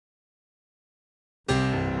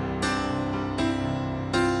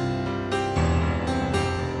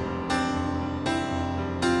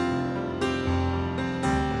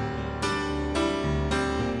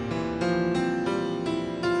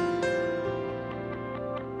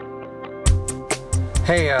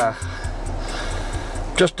Hey,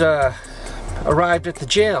 just arrived at the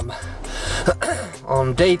gym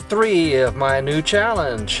on day 3 of my new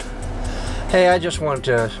challenge. Hey, I just wanted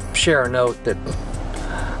to share a note that,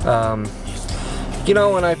 you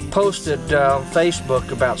know, when I posted on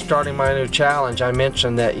Facebook about starting my new challenge, I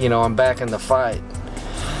mentioned that, you know, I'm back in the fight.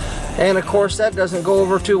 And of course, that doesn't go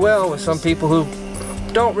over too well with some people who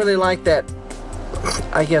don't really like that,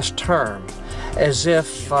 I guess, term, as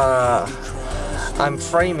if I'm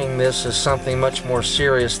framing this as something much more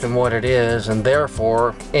serious than what it is, and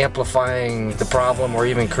therefore amplifying the problem or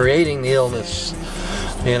even creating the illness,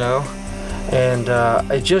 you know. And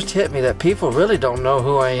it just hit me that people really don't know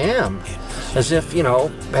who I am. As if, you know,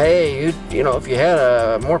 hey, you know, if you had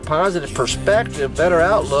a more positive perspective, better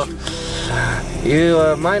outlook,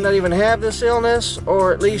 you might not even have this illness,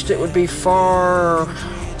 or at least it would be far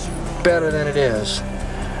better than it is.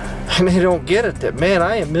 And they don't get it that, man,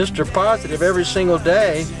 I am Mr. Positive every single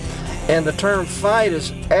day, and the term fight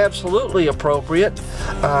is absolutely appropriate.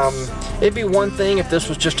 It'd be one thing if this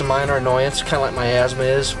was just a minor annoyance, kind of like my asthma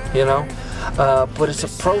is, you know, but it's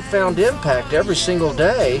a profound impact every single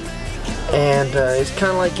day, and it's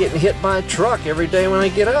kind of like getting hit by a truck every day when I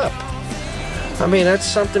get up. I mean, that's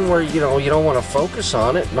something where, you know, you don't want to focus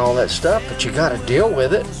on it and all that stuff, but you got to deal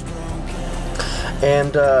with it.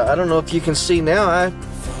 And I don't know if you can see now,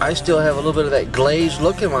 I still have a little bit of that glazed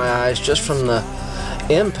look in my eyes just from the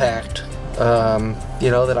impact, you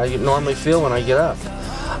know, that I normally feel when I get up.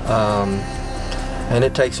 And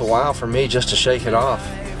it takes a while for me just to shake it off.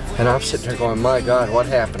 And I'm sitting there going, my God, what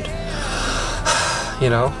happened? You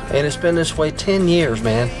know, and it's been this way 10 years,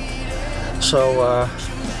 man. So,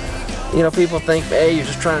 you know, people think, hey, you're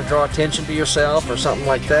just trying to draw attention to yourself or something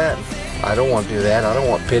like that. I don't want to do that. I don't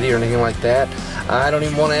want pity or anything like that. I don't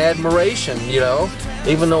even want admiration, you know,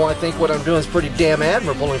 even though I think what I'm doing is pretty damn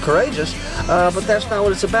admirable and courageous. But that's not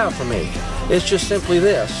what it's about for me. It's just simply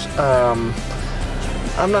this.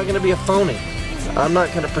 I'm not going to be a phony. I'm not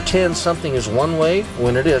going to pretend something is one way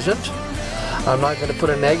when it isn't. I'm not going to put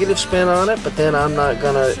a negative spin on it, but then I'm not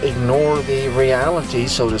going to ignore the reality,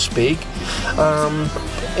 so to speak.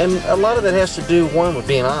 And a lot of that has to do, one, with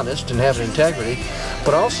being honest and having integrity,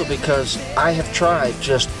 but also because I have tried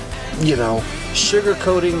just, you know,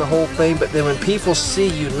 sugarcoating the whole thing, but then when people see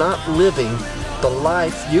you not living the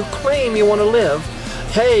life you claim you want to live,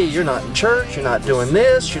 hey, you're not in church, you're not doing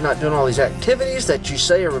this, you're not doing all these activities that you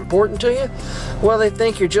say are important to you, well, they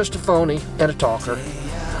think you're just a phony and a talker.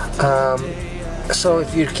 So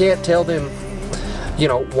if you can't tell them, you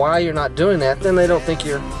know, why you're not doing that, then they don't think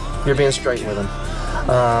you're being straight with them.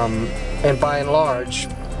 And by and large,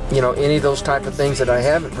 you know, any of those type of things that I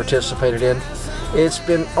haven't participated in, it's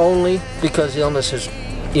been only because illness has,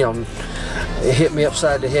 you know, hit me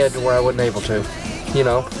upside the head to where I wasn't able to. You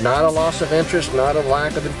know, not a loss of interest, not a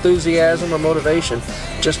lack of enthusiasm or motivation,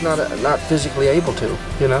 just not physically able to,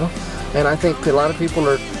 you know. And I think a lot of people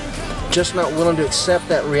are just not willing to accept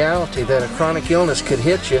that reality that a chronic illness could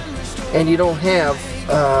hit you and you don't have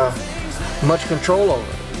much control over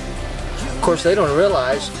it. Of course, they don't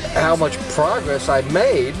realize how much progress I've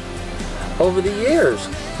made over the years.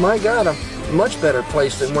 My God, I'm in a much better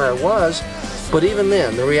place than where I was. But even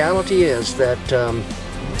then, the reality is that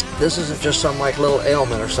this isn't just some like little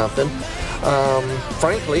ailment or something.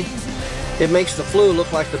 Frankly, it makes the flu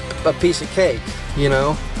look like a piece of cake, you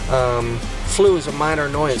know. Flu is a minor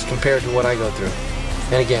annoyance compared to what I go through.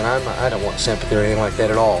 And again, I don't want sympathy or anything like that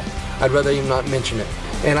at all. I'd rather even not mention it.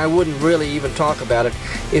 And I wouldn't really even talk about it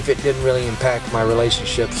if it didn't really impact my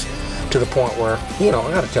relationships to the point where, you know,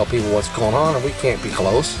 I gotta tell people what's going on and we can't be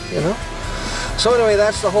close, you know. So anyway,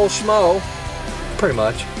 that's the whole schmo, pretty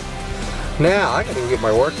much. Now, I gotta go get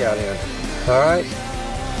my workout in, alright?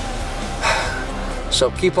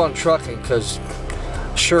 So keep on trucking, because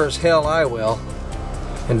sure as hell I will.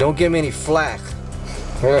 And don't give me any flack.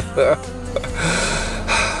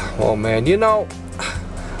 Oh man, you know,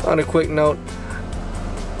 on a quick note,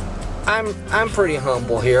 I'm pretty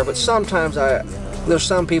humble here, but sometimes there's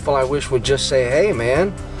some people I wish would just say, hey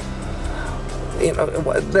man, you know,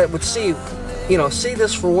 that would see, you know, see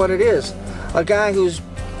this for what it is. A guy who's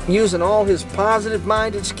using all his positive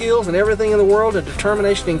minded skills and everything in the world and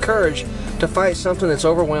determination and courage to fight something that's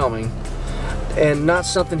overwhelming. And not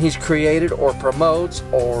something he's created or promotes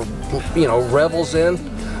or, you know, revels in,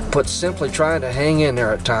 but simply trying to hang in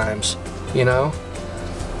there at times, you know.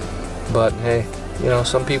 But hey, you know,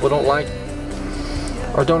 some people don't like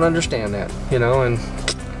or don't understand that, you know, and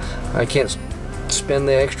I can't spend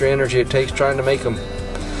the extra energy it takes trying to make them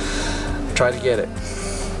try to get it,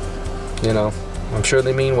 you know. I'm sure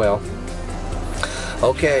they mean well.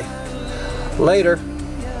 Okay, later.